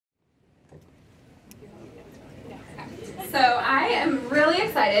So I am really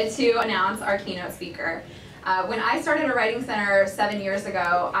excited to announce our keynote speaker. When I started a writing center 7 years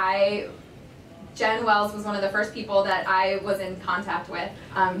ago, Jen Wells was one of the first people that I was in contact with.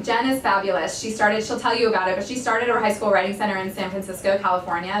 Jen is fabulous. She'll tell you about it, but she started a high school writing center in San Francisco,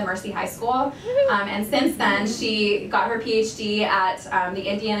 California, Mercy High School. And since then, she got her PhD at the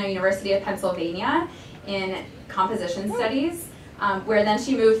Indiana University of Pennsylvania in composition studies, where then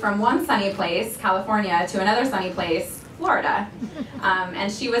she moved from one sunny place, California, to another sunny place, Florida.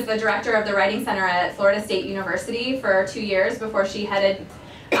 And she was the director of the writing center at Florida State University for 2 years before she headed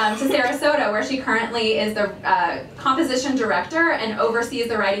to Sarasota, where she currently is the composition director and oversees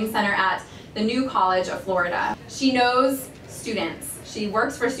the writing center at the New College of Florida. She knows students. She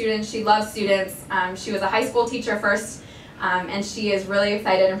works for students. She loves students. She was a high school teacher first, and she is really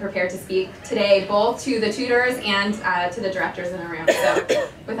excited and prepared to speak today, both to the tutors and to the directors in the room. So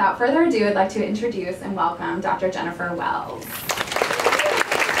without further ado, I'd like to introduce and welcome Dr. Jennifer Wells.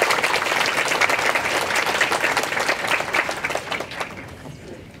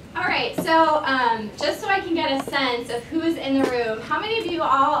 So just so I can get a sense of who is in the room, how many of you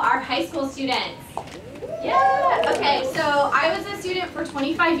all are high school students? Yeah, okay, so I was a student for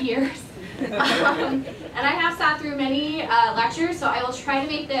 25 years, and I have sat through many lectures, so I will try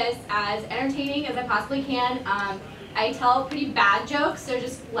to make this as entertaining as I possibly can. I tell pretty bad jokes, so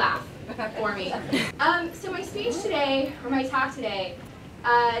just laugh for me. So my speech today, or my talk today,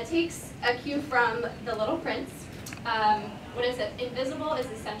 takes a cue from The Little Prince. What is it? Invisible is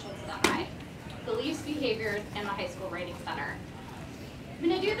essential to the eye. Beliefs, behaviors, and the high school writing center. I'm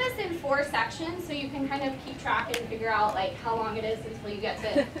going to do this in 4 sections so you can kind of keep track and figure out like how long it is until you get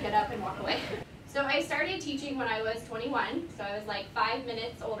to get up and walk away. So I started teaching when I was 21, so I was like 5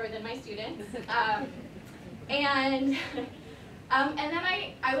 minutes older than my students. And then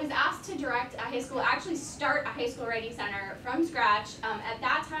I was asked to direct a high school, actually start a high school writing center from scratch. At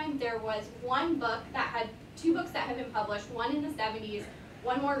that time there was one book that had 2 books that have been published, one in the 70s,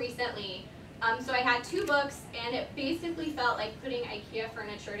 one more recently. So I had 2 books, and it basically felt like putting IKEA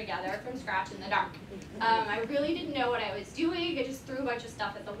furniture together from scratch in the dark. I really didn't know what I was doing. I just threw a bunch of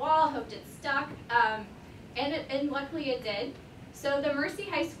stuff at the wall, hoped it stuck, and luckily it did. So the Mercy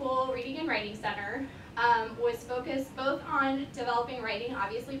High School Reading and Writing Center was focused both on developing writing,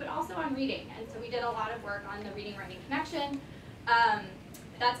 obviously, but also on reading. And so we did a lot of work on the reading-writing connection.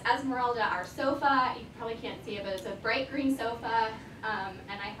 That's Esmeralda, our sofa. You probably can't see it, but it's a bright green sofa,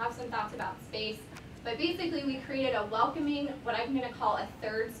 and I have some thoughts about space. But basically, we created a welcoming, what I'm going to call a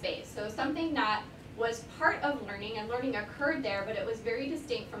third space. So something that was part of learning, and learning occurred there, but it was very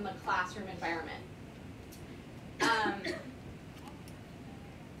distinct from the classroom environment.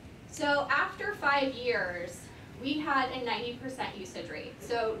 So after 5 years, we had a 90% usage rate.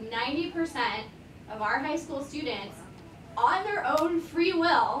 So 90% of our high school students, on their own free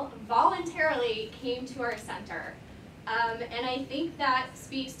will, voluntarily came to our center. And I think that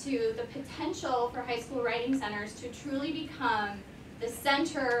speaks to the potential for high school writing centers to truly become the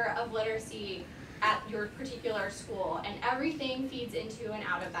center of literacy at your particular school, and everything feeds into and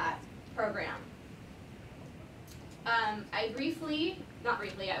out of that program. I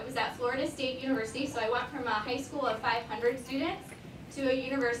was at Florida State University, so I went from a high school of 500 students to a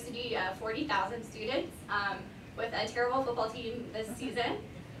university of 40,000 students. With a terrible football team this season.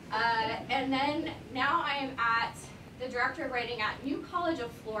 And then now I am at the director of writing at New College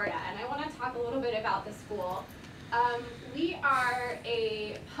of Florida, and I want to talk a little bit about the school. We are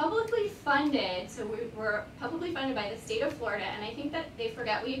a publicly funded, so we're publicly funded by the state of Florida, and I think that they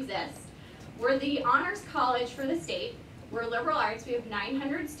forget we exist. We're the honors college for the state. We're liberal arts. We have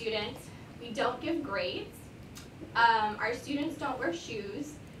 900 students. We don't give grades. Our students don't wear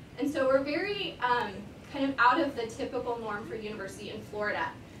shoes. And so we're very kind of out of the typical norm for university in Florida.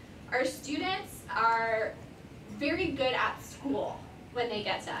 Our students are very good at school when they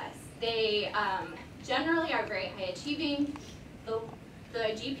get to us. They generally are very high achieving. The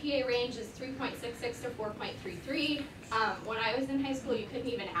GPA range is 3.66 to 4.33. When I was in high school, you couldn't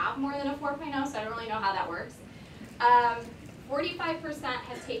even have more than a 4.0, so I don't really know how that works. 45%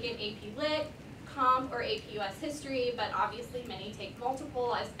 has taken AP Lit, Comp, or AP US History, but obviously many take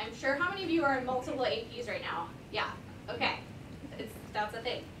multiple. I'm sure, how many of you are in multiple APs right now? Yeah, okay, that's a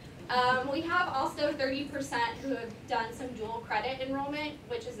thing. We have also 30% who have done some dual credit enrollment,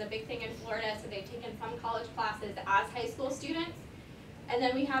 which is a big thing in Florida, so they've taken some college classes as high school students. And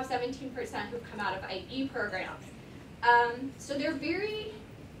then we have 17% who've come out of IB programs. So they're very,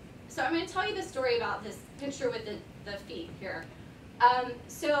 so I'm going to tell you the story about this picture with the feet here.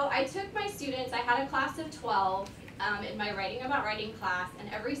 So I took my students, I had a class of 12 in my Writing About Writing class, and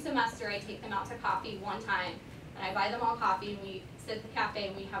every semester I take them out to coffee one time. and I buy them all coffee, and we sit at the cafe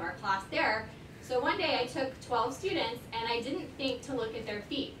and we have our class there. So one day I took 12 students and I didn't think to look at their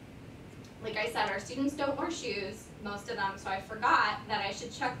feet. Like I said, our students don't wear shoes, most of them, so I forgot that I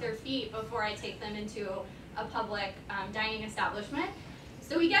should check their feet before I take them into a public dining establishment.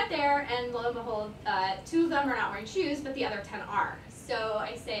 So we get there, and lo and behold, 2 of them are not wearing shoes, but the other 10 are. So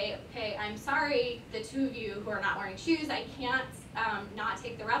I say, okay, I'm sorry, the 2 of you who are not wearing shoes, I can't not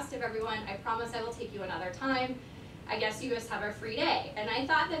take the rest of everyone. I promise I will take you another time. I guess you just have a free day. And I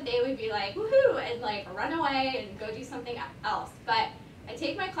thought that they would be like, woohoo, and like run away and go do something else. But I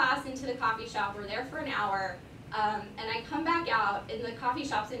take my class into the coffee shop, we're there for an hour, and I come back out, and the coffee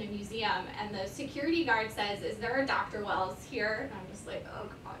shop's in a museum, and the security guard says, is there a Dr. Wells here? And I'm just like, oh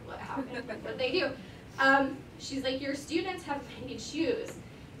God, what happened? What'd they do? She's like, your students have made shoes.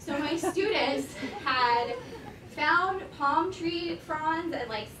 So my students had found palm tree fronds and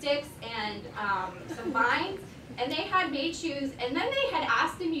like sticks and some vines, and they had made shoes, and then they had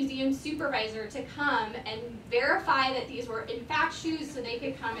asked the museum supervisor to come and verify that these were in fact shoes so they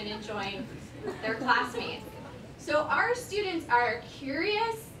could come and join their classmates. So our students are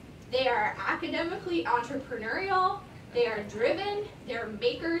curious, they are academically entrepreneurial, they are driven, they're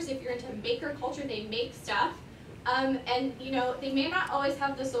makers. If you're into maker culture, they make stuff. And you know, they may not always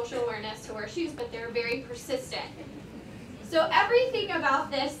have the social awareness to wear shoes, but they're very persistent. So everything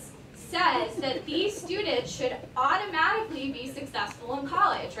about this says that these students should automatically be successful in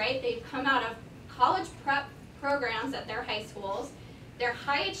college, right? They've come out of college prep programs at their high schools, they're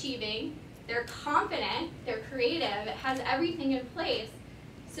high achieving, they're confident, they're creative, it has everything in place.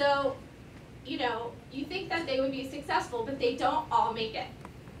 So, you know, you think that they would be successful, but they don't all make it.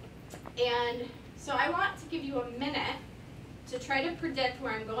 And so I want to give you a minute to try to predict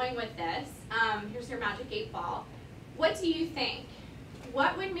where I'm going with this. Here's your magic 8 ball. What do you think?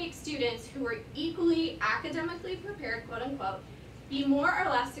 What would make students who are equally academically prepared, quote unquote, be more or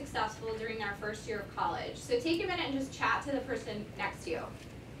less successful during our first year of college? So take a minute and just chat to the person next to you.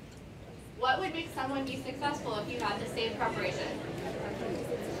 What would make someone be successful if you had the same preparation?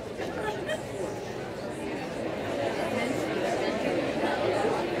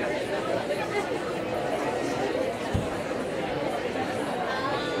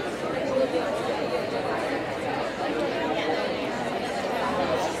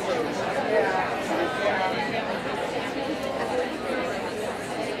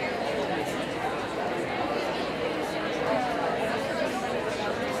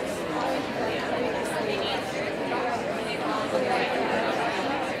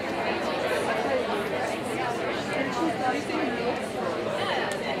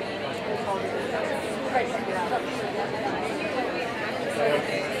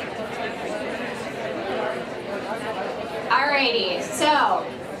 Alrighty, so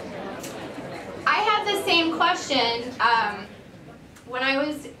I had the same question when I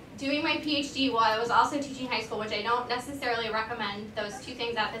was doing my PhD while I was also teaching high school, which I don't necessarily recommend those 2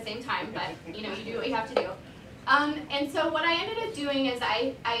 things at the same time, but you know, you do what you have to do. And so what I ended up doing is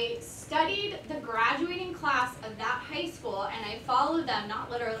I studied the graduating class of that high school, and I followed them, not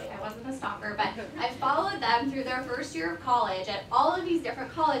literally, I wasn't a stalker, but I followed them through their first year of college at all of these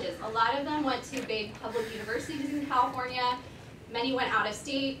different colleges. A lot of them went to big public universities in California. Many went out of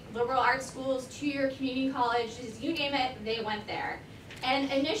state, liberal arts schools, 2-year community colleges, you name it, they went there.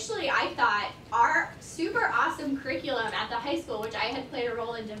 And initially I thought our super awesome curriculum at the high school, which I had played a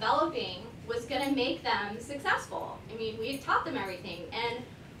role in developing, was going to make them successful. I mean, we had taught them everything. And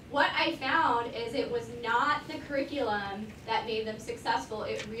what I found is it was not the curriculum that made them successful.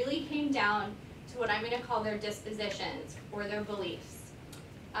 It really came down to what I'm going to call their dispositions or their beliefs.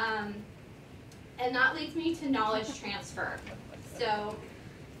 And that leads me to knowledge transfer. So,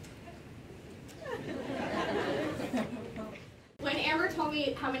 when Amber told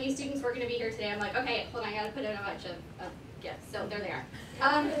me how many students were going to be here today, I'm like, okay, hold on, I got to put in a bunch of gifts. So there they are.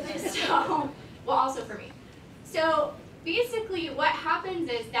 Well, also for me. So basically what happens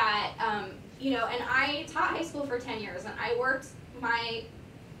is that, you know, and I taught high school for 10 years, and I worked my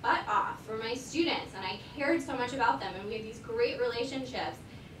butt off for my students, and I cared so much about them, and we had these great relationships,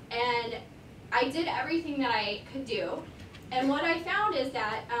 and I did everything that I could do. And what I found is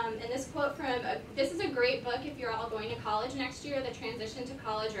that, and this quote from, this is a great book if you're all going to college next year, The Transition to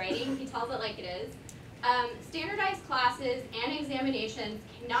College Writing. He tells it like it is. Standardized classes and examinations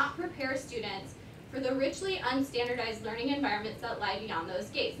cannot prepare students for the richly unstandardized learning environments that lie beyond those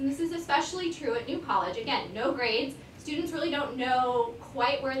gates. And this is especially true at New College. Again, no grades. Students really don't know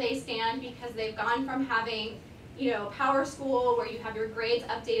quite where they stand because they've gone from having, you know, power school where you have your grades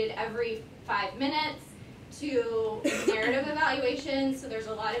updated every 5 minutes, to narrative evaluation, so there's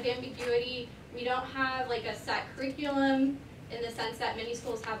a lot of ambiguity. We don't have like a set curriculum in the sense that many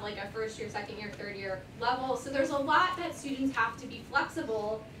schools have like a first year, second year, third year level. So there's a lot that students have to be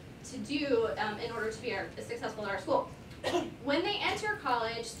flexible to do in order to be successful at our school. When they enter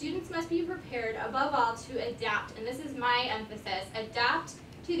college, students must be prepared above all to adapt, and this is my emphasis, adapt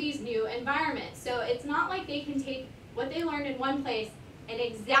to these new environments. So it's not like they can take what they learned in one place and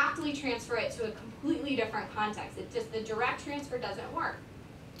exactly transfer it to a completely different context. It just, the direct transfer doesn't work.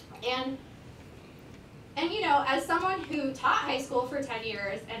 And you know, as someone who taught high school for 10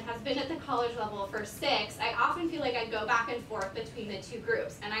 years and has been at the college level for 6, I often feel like I go back and forth between the two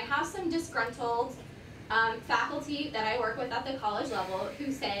groups. And I have some disgruntled faculty that I work with at the college level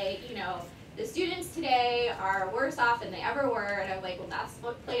who say, you know, the students today are worse off than they ever were. And I'm like, well, that's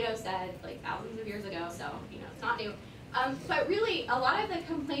what Plato said like thousands of years ago, so, you know, it's not new. But really, a lot of the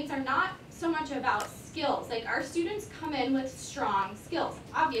complaints are not so much about skills. Like, our students come in with strong skills.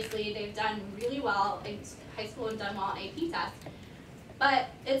 Obviously, they've done really well in high school and done well on AP tests. But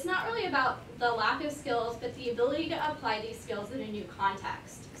it's not really about the lack of skills, but the ability to apply these skills in a new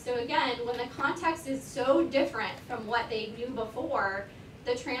context. So again, when the context is so different from what they knew before,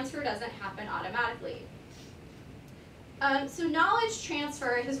 the transfer doesn't happen automatically. So knowledge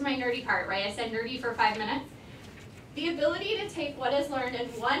transfer, here's my nerdy part, right? I said nerdy for 5 minutes. The ability to take what is learned in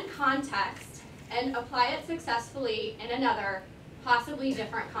one context and apply it successfully in another, possibly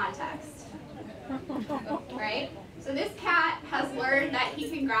different context, right? So this cat has learned that he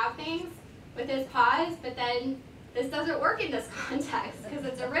can grab things with his paws, but then this doesn't work in this context because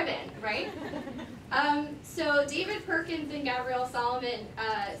it's a ribbon, right? So David Perkins and Gabrielle Solomon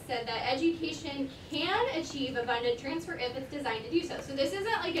said that education can achieve abundant transfer if it's designed to do so. So this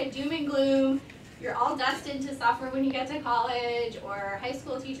isn't like a doom and gloom, you're all destined to suffer when you get to college, or high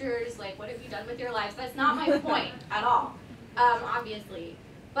school teachers, like, what have you done with your lives? That's not my point at all, obviously.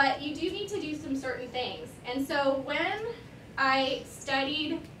 But you do need to do some certain things. And so when I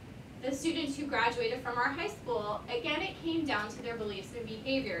studied the students who graduated from our high school, again, it came down to their beliefs and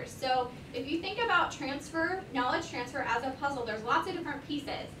behaviors. So if you think about transfer, knowledge transfer as a puzzle, there's lots of different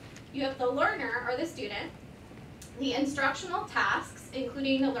pieces. You have the learner, or the student, the instructional tasks,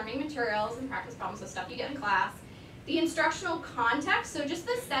 including the learning materials and practice problems, so stuff you get in class, the instructional context, so just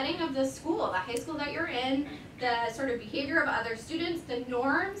the setting of the school, the high school that you're in, the sort of behavior of other students, the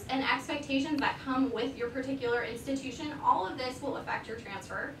norms and expectations that come with your particular institution, all of this will affect your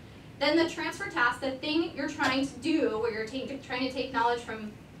transfer. Then the transfer task, the thing you're trying to do, where you're trying to take knowledge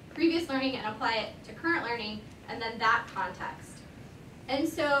from previous learning and apply it to current learning, and then that context. And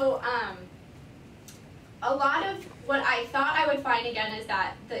so a lot of what I thought I would find again is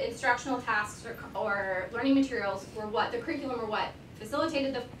that the instructional tasks or learning materials were what the curriculum or what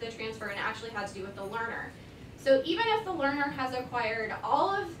facilitated the transfer and actually had to do with the learner. So even if the learner has acquired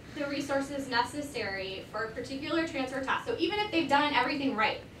all of the resources necessary for a particular transfer task, so even if they've done everything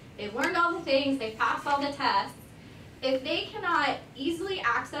right, they've learned all the things, they've passed all the tests, if they cannot easily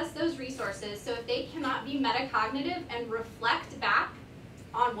access those resources, so if they cannot be metacognitive and reflect back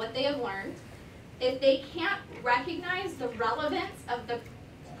on what they have learned, if they can't recognize the relevance of the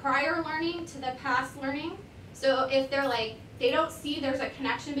prior learning to the past learning, so if they're like, they don't see there's a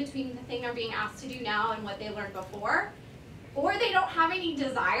connection between the thing they're being asked to do now and what they learned before, or they don't have any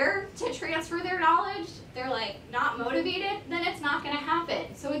desire to transfer their knowledge, they're like not motivated, then it's not going to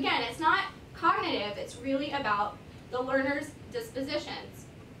happen. So again, it's not cognitive, it's really about the learner's dispositions.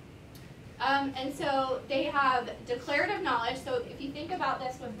 And so they have declarative knowledge, so if you think about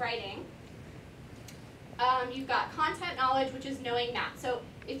this with writing, you've got content knowledge, which is knowing that. So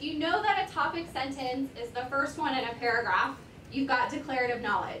if you know that a topic sentence is the first one in a paragraph, you've got declarative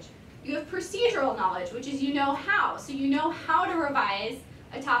knowledge. You have procedural knowledge, which is you know how. So you know how to revise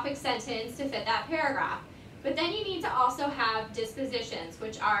a topic sentence to fit that paragraph. But then you need to also have dispositions,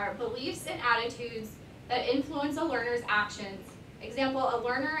 which are beliefs and attitudes that influence a learner's actions. Example, a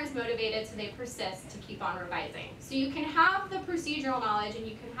learner is motivated so they persist to keep on revising. So you can have the procedural knowledge and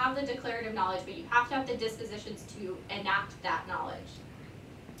you can have the declarative knowledge, but you have to have the dispositions to enact that knowledge.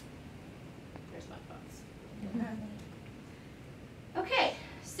 There's my thoughts. Okay,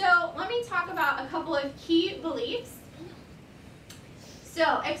 so let me talk about a couple of key beliefs.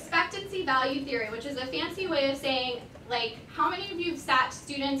 So expectancy value theory, which is a fancy way of saying, like, how many of you have sat,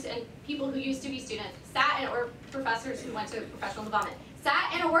 students and people who used to be students, sat in, or professors who went to professional development,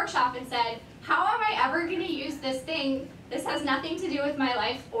 sat in a workshop and said, how am I ever going to use this thing? This has nothing to do with my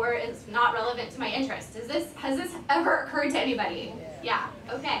life or is not relevant to my interests. Has this ever occurred to anybody? Yeah,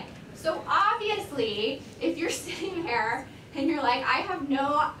 okay. So obviously, if you're sitting there and you're like, I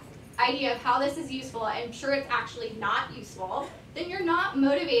idea of how this is useful, I'm sure it's actually not useful, then you're not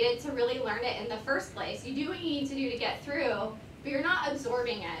motivated to really learn it in the first place. You do what you need to do to get through, but you're not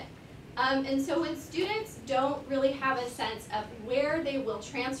absorbing it. And so when students don't really have a sense of where they will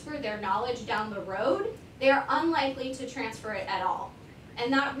transfer their knowledge down the road, they are unlikely to transfer it at all.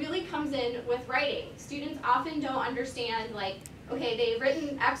 And that really comes in with writing. Students often don't understand, like, okay, they've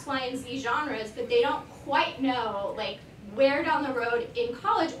written X, Y, and Z genres, but they don't quite know, like, where down the road in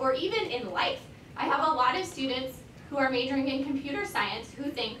college or even in life. I have a lot of students who are majoring in computer science who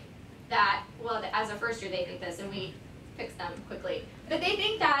think that, well, as a first year they think this, and we fix them quickly, but they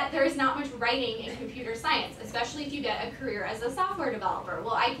think that there is not much writing in computer science, especially if you get a career as a software developer.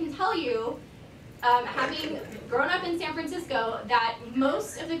 Well, I can tell you, having grown up in San Francisco, that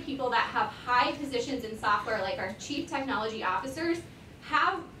most of the people that have high positions in software, like our chief technology officers,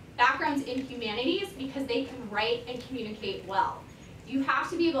 have backgrounds in humanities because they can write and communicate well. You have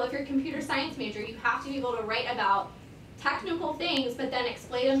to be able, if you're a computer science major, you have to be able to write about technical things, but then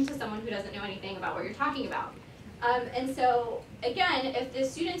explain them to someone who doesn't know anything about what you're talking about. And so, again, if the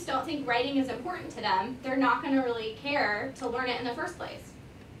students don't think writing is important to them, they're not going to really care to learn it in the first place.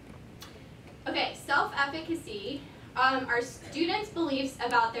 Okay, self-efficacy are students' beliefs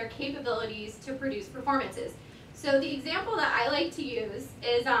about their capabilities to produce performances. So the example that I like to use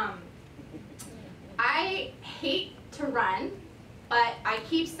is, I hate to run, but I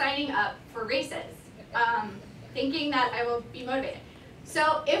keep signing up for races, thinking that I will be motivated.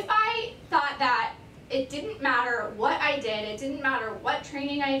 So if I thought that it didn't matter what I did, it didn't matter what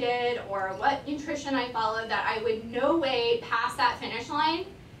training I did or what nutrition I followed, that I would no way pass that finish line,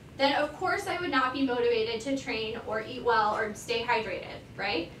 then of course I would not be motivated to train or eat well or stay hydrated,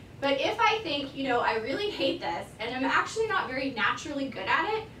 right? But if I think, you know, I really hate this and I'm actually not very naturally good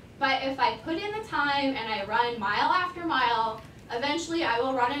at it, but if I put in the time and I run mile after mile, eventually I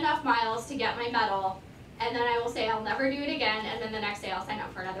will run enough miles to get my medal, and then I will say I'll never do it again, and then the next day I'll sign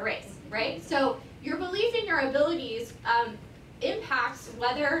up for another race, right? So your belief in your abilities impacts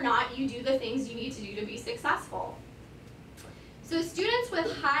whether or not you do the things you need to do to be successful. So students with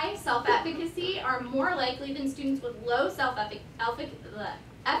high self-efficacy are more likely than students with low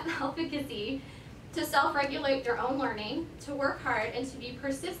self-efficacy to self-regulate their own learning, to work hard, and to be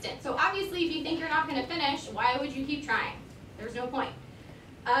persistent. So obviously, if you think you're not going to finish, why would you keep trying? There's no point.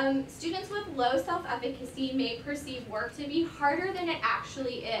 Students with low self-efficacy may perceive work to be harder than it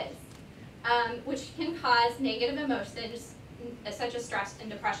actually is, which can cause negative emotions such as stress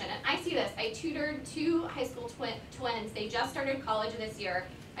and depression. And I see this. I tutored two high school twins. They just started college this year.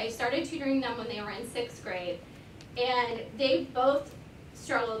 I started tutoring them when they were in 6th grade, and they both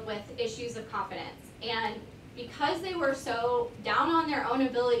struggled with issues of confidence. And because they were so down on their own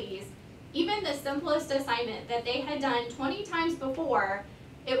abilities, even the simplest assignment that they had done 20 times before,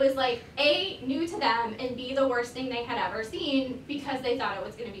 it was like A, new to them, and B, the worst thing they had ever seen because they thought it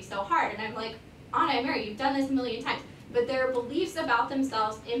was going to be so hard. And I'm like, Anna and Mary, you've done this a million times. But their beliefs about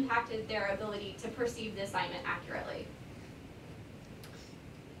themselves impacted their ability to perceive the assignment accurately.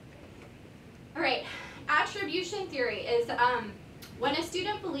 All right, attribution theory is when a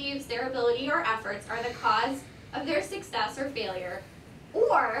student believes their ability or efforts are the cause of their success or failure,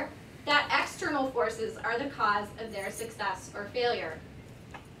 or that external forces are the cause of their success or failure.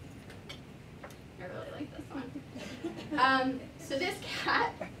 I really like this one. So this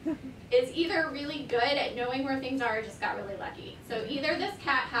cat is either really good at knowing where things are or just got really lucky. So either this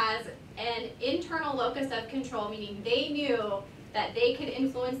cat has an internal locus of control, meaning they knew that they could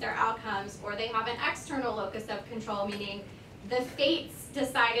influence their outcomes, or they have an external locus of control, meaning the fates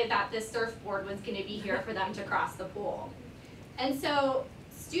decided that this surfboard was going to be here for them to cross the pool. And so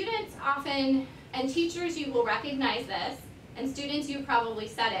students often, and teachers, you will recognize this, and students, you probably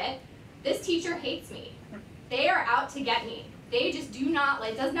said it, this teacher hates me. They are out to get me. They just do not,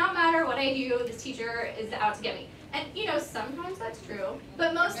 like, does not matter what I do, this teacher is out to get me. And you know, sometimes that's true,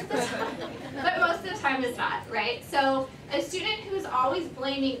 but most of the time it's not, right? So a student who's always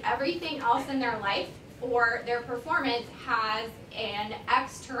blaming everything else in their life for their performance has an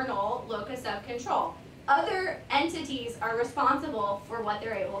external locus of control. Other entities are responsible for what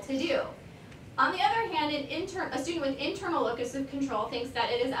they're able to do. On the other hand, a student with internal locus of control thinks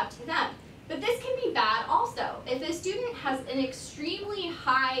that it is up to them. But this can be bad also. If a student has an extremely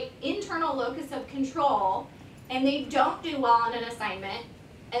high internal locus of control and they don't do well on an assignment,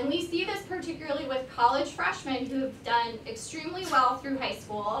 and we see this particularly with college freshmen who have done extremely well through high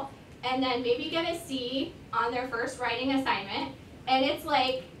school and then maybe get a C on their first writing assignment, and it's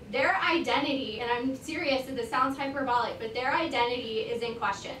like their identity, and I'm serious, this sounds hyperbolic, but their identity is in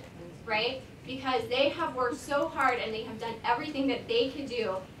question, right? Because they have worked so hard and they have done everything that they could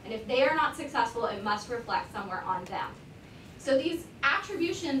do, And if they are not successful, it must reflect somewhere on them. So these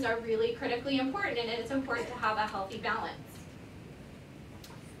attributions are really critically important, and it's important to have a healthy balance.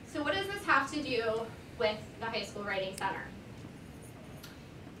 So what does this have to do with the High School Writing Center?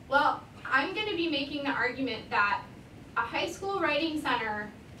 Well, I'm going to be making the argument that a high school writing center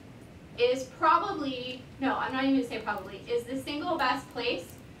is probably, no, I'm not even going to say probably, is the single best place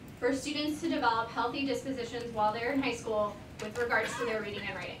for students to develop healthy dispositions while they're in high school with regards to their reading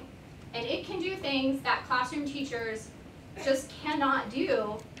and writing. And it can do things that classroom teachers just cannot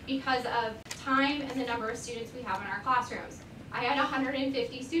do because of time and the number of students we have in our classrooms. I had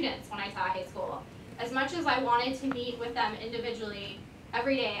 150 students when I taught high school. As much as I wanted to meet with them individually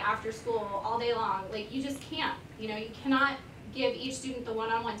every day after school, all day long, like you just can't. You know, you cannot give each student the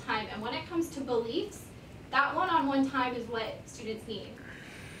one-on-one time. And when it comes to beliefs, that one-on-one time is what students need.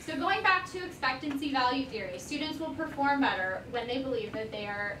 So going back to expectancy value theory, students will perform better when they believe that they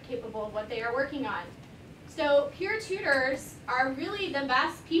are capable of what they are working on. So peer tutors are really the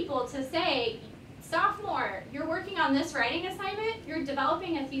best people to say, sophomore, you're working on this writing assignment, you're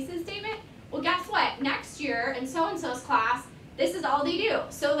developing a thesis statement, well guess what, next year in so-and-so's class, this is all they do.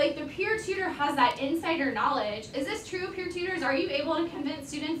 So like the peer tutor has that insider knowledge. Is this true, peer tutors? Are you able to convince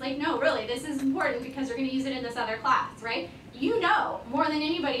students, like, no, really, this is important because we're going to use it in this other class, right? You know more than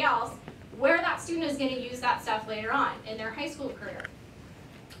anybody else where that student is going to use that stuff later on in their high school career.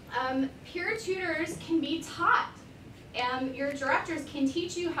 Peer tutors can be taught. Your directors can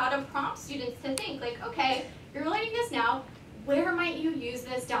teach you how to prompt students to think, like, okay, you're learning this now, where might you use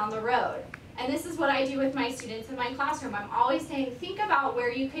this down the road? And this is what I do with my students in my classroom. I'm always saying, think about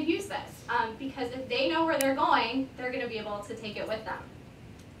where you could use this, because if they know where they're going, they're going to be able to take it with them.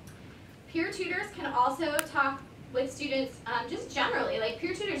 Peer tutors can also talk with students just generally, like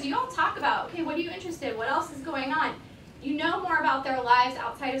peer tutors, you all talk about, okay, what are you interested in? What else is going on? You know more about their lives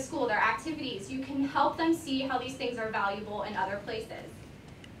outside of school, their activities. You can help them see how these things are valuable in other places.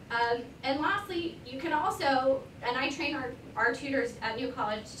 And lastly, you can also, and I train our tutors at New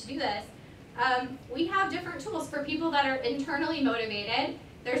College to do this, we have different tools for people that are internally motivated.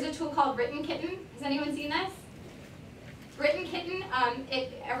 There's a tool called Written Kitten. Has anyone seen this? Written Kitten,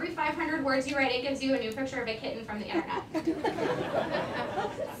 every 500 words you write, it gives you a new picture of a kitten from the internet.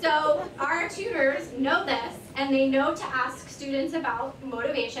 So our tutors know this, and they know to ask students about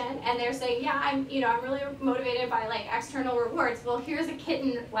motivation, and they're saying, yeah, I'm really motivated by like external rewards. Well, here's a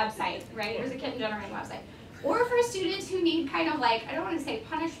kitten website, right? Here's a kitten generating website. Or for students who need kind of like, I don't want to say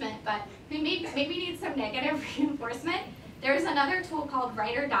punishment, but who maybe need some negative reinforcement, there's another tool called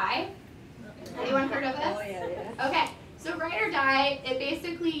Write or Die. Anyone heard of this? Oh, yeah. Okay. So Write or Die, it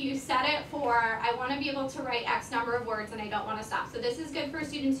basically, you set it for, I want to be able to write X number of words and I don't want to stop. So this is good for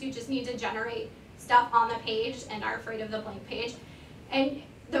students who just need to generate stuff on the page and are afraid of the blank page. And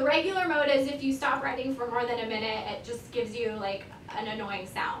the regular mode is if you stop writing for more than a minute, it just gives you like an annoying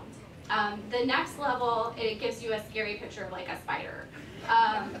sound. The next level, it gives you a scary picture of like a spider.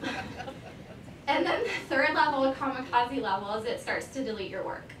 And then the third level, a kamikaze level, is it starts to delete your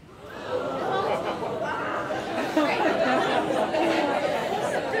work.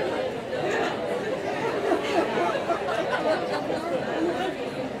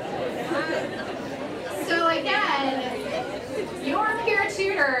 So again, your peer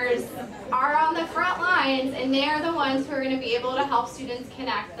tutors are on the front lines, and they are the ones who are going to be able to help students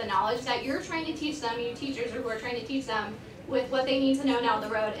connect the knowledge that you're trying to teach them, you teachers who are trying to teach them, with what they need to know down the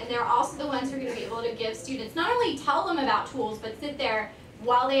road. And they're also the ones who are going to be able to give students, not only tell them about tools, but sit there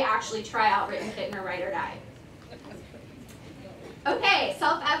while they actually try out Written Kitten or Write or Die. Okay,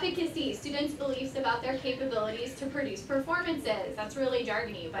 self-efficacy, students' beliefs about their capabilities to produce performances. That's really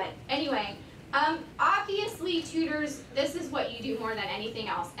jargony, but anyway. Obviously, tutors, this is what you do more than anything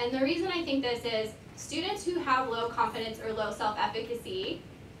else. And the reason I think this is, students who have low confidence or low self-efficacy,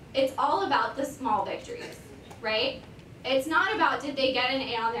 it's all about the small victories, right? It's not about did they get an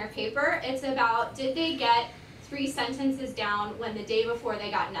A on their paper, it's about did they get 3 sentences down when the day before they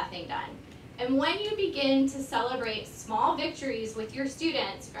got nothing done. And when you begin to celebrate small victories with your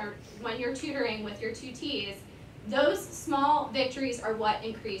students, or when you're tutoring with your tutees, those small victories are what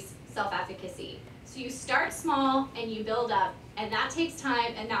increase self-efficacy. So you start small and you build up, and that takes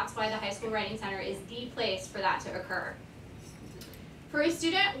time, and that's why the High School Writing Center is the place for that to occur. For a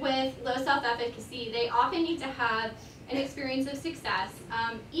student with low self-efficacy, they often need to have an experience of success.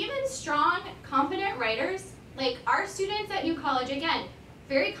 Even strong, confident writers, like our students at New College, again,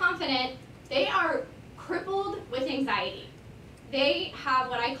 very confident, they are crippled with anxiety. They have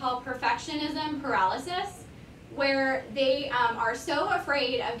what I call perfectionism paralysis, where they are so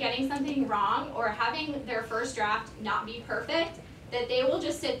afraid of getting something wrong or having their first draft not be perfect that they will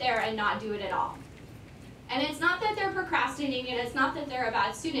just sit there and not do it at all. And it's not that they're procrastinating, and it's not that they're a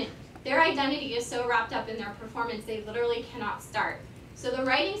bad student. Their identity is so wrapped up in their performance, they literally cannot start. So the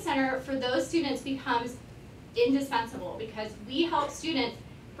Writing Center for those students becomes indispensable because we help students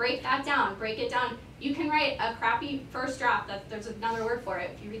break that down, break it down. You can write a crappy first draft, there's another word for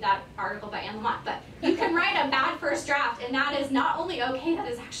it if you read that article by Anne Lamott, but you can write a bad first draft, and that is not only okay, that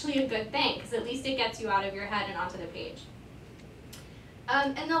is actually a good thing, because at least it gets you out of your head and onto the page.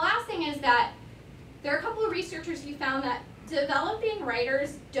 And the last thing is that there are a couple of researchers who found that developing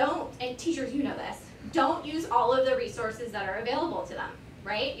writers don't, and teachers, you know this, don't use all of the resources that are available to them,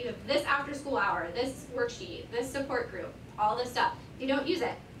 right? You have this after school hour, this worksheet, this support group, all this stuff. They don't use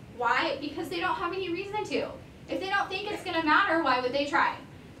it. Why? Because they don't have any reason to. If they don't think it's gonna matter, why would they try?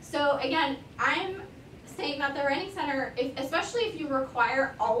 So again, I'm saying that the Writing Center, especially if you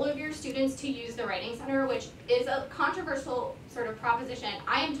require all of your students to use the Writing Center, which is a controversial sort of proposition,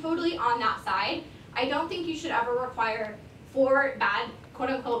 I am totally on that side. I don't think you should ever require 4 bad,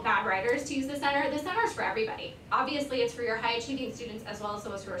 quote-unquote, bad writers to use the center. The center is for everybody. Obviously, it's for your high-achieving students as well as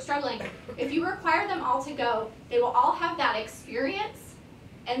those who are struggling. If you require them all to go, they will all have that experience,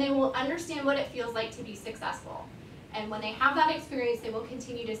 and they will understand what it feels like to be successful. And when they have that experience, they will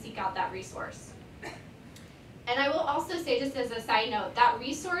continue to seek out that resource. And I will also say, just as a side note, that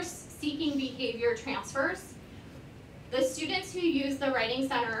resource-seeking behavior transfers. The students who use the Writing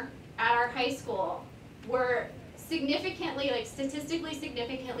Center at our high school were significantly, like statistically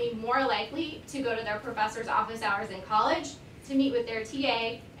significantly more likely to go to their professor's office hours in college, to meet with their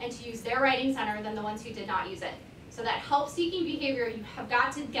TA, and to use their Writing Center than the ones who did not use it. So that help-seeking behavior, you have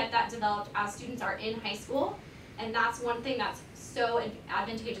got to get that developed as students are in high school, and that's one thing that's so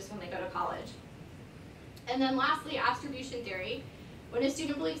advantageous when they go to college. And then lastly, attribution theory. When a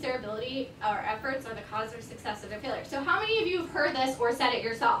student believes their ability or efforts are the cause of success or their failure. So how many of you have heard this or said it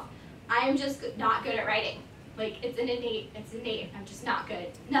yourself? I am just not good at writing. Like, it's innate, I'm just not good.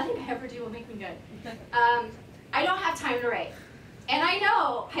 Nothing I ever do will make me good. I don't have time to write. And I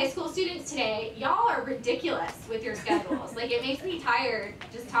know high school students today, y'all are ridiculous with your schedules. Like, it makes me tired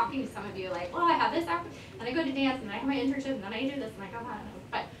just talking to some of you, like, well, I have this after, and I go to dance, and then I have my internship, and then I do this, and I go on.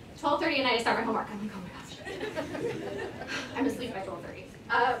 But 12:30 at night, I start my homework. I'm like, oh my gosh. I'm asleep by 12:30.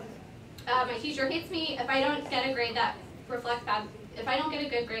 My teacher hates me if I don't get a grade that reflects bad. If I don't get a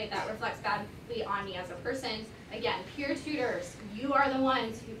good grade that reflects badly on me as a person. Again, peer tutors, you are the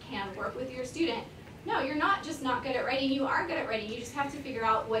ones who can work with your student. No, you're not just not good at writing, you are good at writing. You just have to figure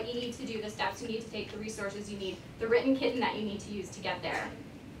out what you need to do, the steps you need to take, the resources you need, the written kitten that you need to use to get there.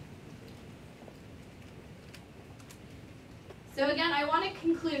 So again, I want to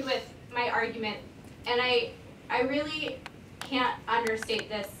conclude with my argument, and I really can't understate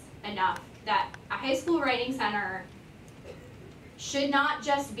this enough, that a high school writing center should not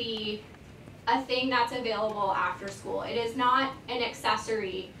just be a thing that's available after school. It is not an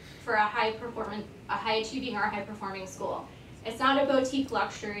accessory for a high achieving or a high performing school. It's not a boutique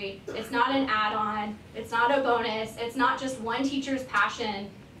luxury, it's not an add-on, it's not a bonus, it's not just one teacher's passion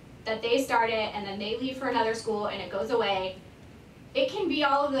that they start it and then they leave for another school and it goes away. It can be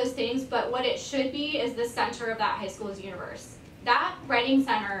all of those things, but what it should be is the center of that high school's universe. That writing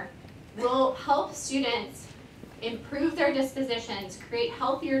center will help students improve their dispositions, create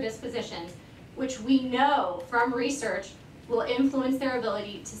healthier dispositions, which we know from research will influence their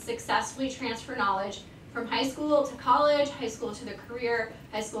ability to successfully transfer knowledge from high school to college, high school to the career,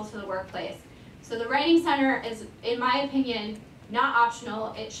 high school to the workplace. So the Writing Center is, in my opinion, not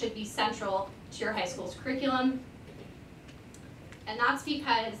optional. It should be central to your high school's curriculum. And that's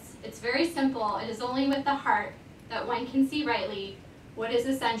because it's very simple. It is only with the heart that one can see rightly what is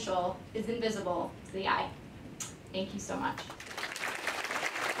essential is invisible to the eye. Thank you so much.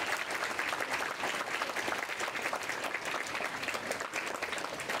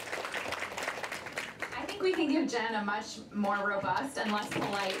 I think we can give Jen a much more robust and less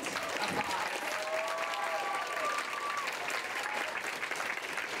polite applause.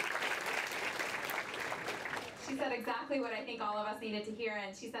 She said exactly what I think all of us needed to hear,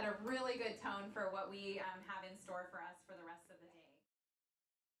 and she set a really good tone for what we have in store for us.